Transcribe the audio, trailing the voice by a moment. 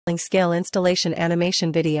Scale installation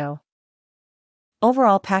animation video.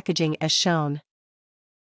 Overall packaging as shown.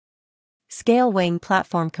 Scale weighing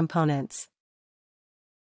platform components.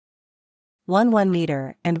 1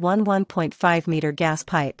 meter and 1.5 meter gas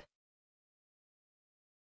pipe.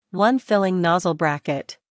 1 filling nozzle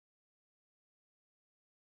bracket.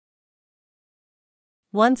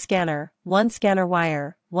 1 scanner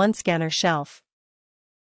wire, 1 scanner shelf.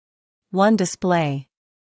 1 display.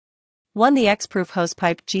 1 the X-proof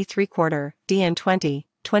hosepipe G3/4, DN20,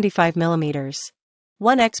 25 mm.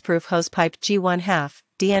 1 X-proof hosepipe G1/2,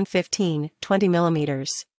 DN15, 20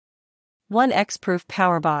 mm. 1 X-proof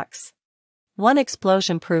power box. 1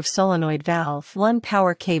 explosion-proof solenoid valve, 1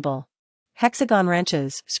 power cable. Hexagon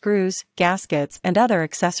wrenches, screws, gaskets, and other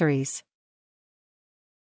accessories.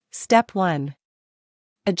 Step 1.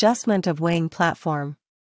 Adjustment of weighing platform.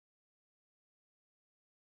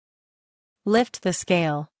 Lift the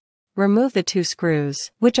scale. Remove the 2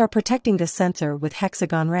 screws, which are protecting the sensor with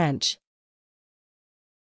hexagon wrench.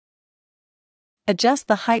 Adjust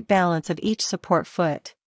the height balance of each support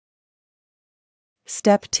foot.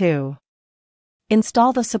 Step 2.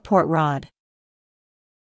 Install the support rod.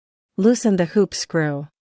 Loosen the hoop screw.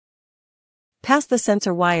 Pass the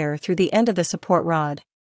sensor wire through the end of the support rod.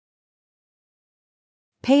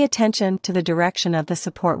 Pay attention to the direction of the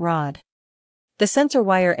support rod. The sensor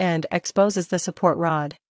wire end exposes the support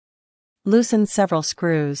rod. Loosen several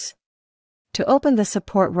screws. To open the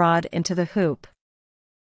support rod into the hoop,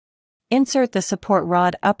 insert the support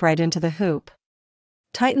rod upright into the hoop.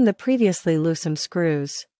 Tighten the previously loosened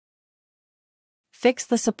screws. Fix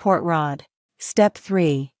the support rod. Step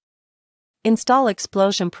 3. Install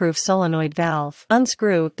explosion-proof solenoid valve.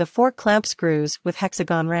 Unscrew the 4 clamp screws with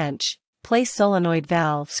hexagon wrench. Place solenoid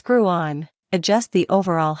valve screw on. Adjust the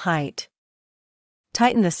overall height.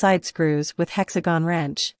 Tighten the side screws with hexagon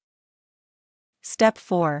wrench. Step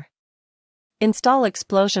 4. Install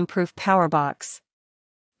explosion-proof power box.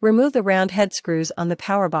 Remove the round head screws on the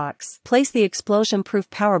power box. Place the explosion-proof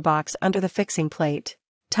power box under the fixing plate.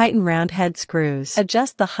 Tighten round head screws.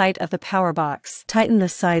 Adjust the height of the power box. Tighten the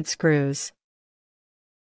side screws.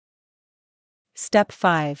 Step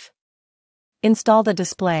 5. Install the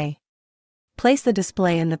display. Place the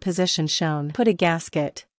display in the position shown. Put a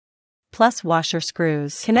gasket plus washer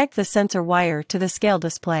screws. Connect the sensor wire to the scale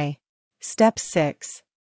display. Step 6.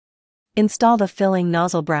 Install the filling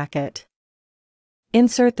nozzle bracket.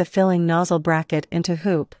 Insert the filling nozzle bracket into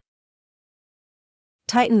hoop.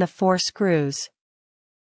 Tighten the 4 screws.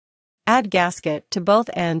 Add gasket to both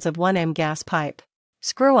ends of 1M gas pipe.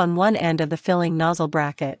 Screw on one end of the filling nozzle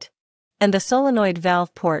bracket and the solenoid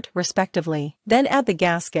valve port respectively. Then add the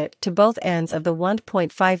gasket to both ends of the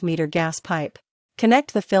 1.5 meter gas pipe.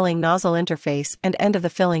 Connect the filling nozzle interface and end of the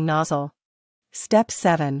filling nozzle. Step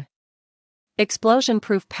 7.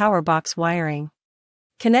 Explosion-proof power box wiring.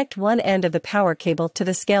 Connect one end of the power cable to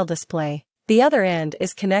the scale display. The other end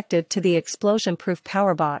is connected to the explosion-proof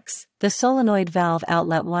power box. The solenoid valve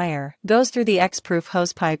outlet wire goes through the X-proof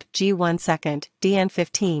hosepipe G1/2,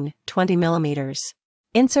 DN15, 20 mm.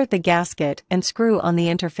 Insert the gasket and screw on the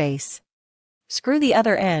interface. Screw the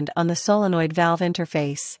other end on the solenoid valve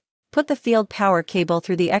interface. Put the field power cable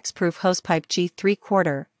through the X-proof hosepipe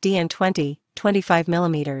G3/4, DN20, 25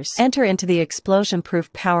 mm. Enter into the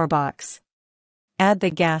explosion-proof power box. Add the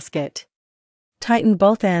gasket. Tighten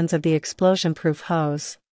both ends of the explosion-proof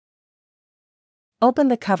hose. Open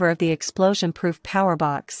the cover of the explosion-proof power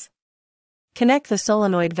box. Connect the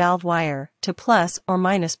solenoid valve wire to plus or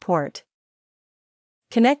minus port.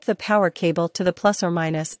 Connect the power cable to the plus or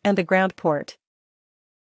minus and the ground port.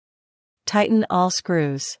 Tighten all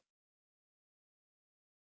screws.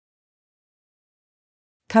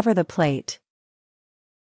 Cover the plate.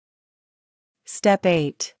 Step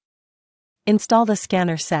 8. Install the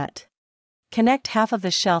scanner set. Connect half of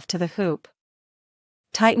the shelf to the hoop.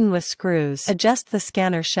 Tighten with screws. Adjust the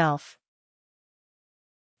scanner shelf.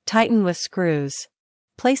 Tighten with screws.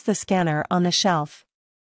 Place the scanner on the shelf.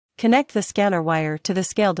 Connect the scanner wire to the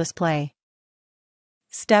scale display.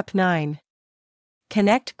 Step 9.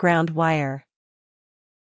 Connect ground wire.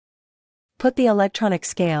 Put the electronic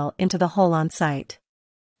scale into the hole on site.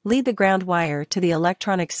 Lead the ground wire to the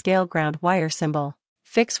electronic scale ground wire symbol.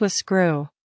 Fix with screw.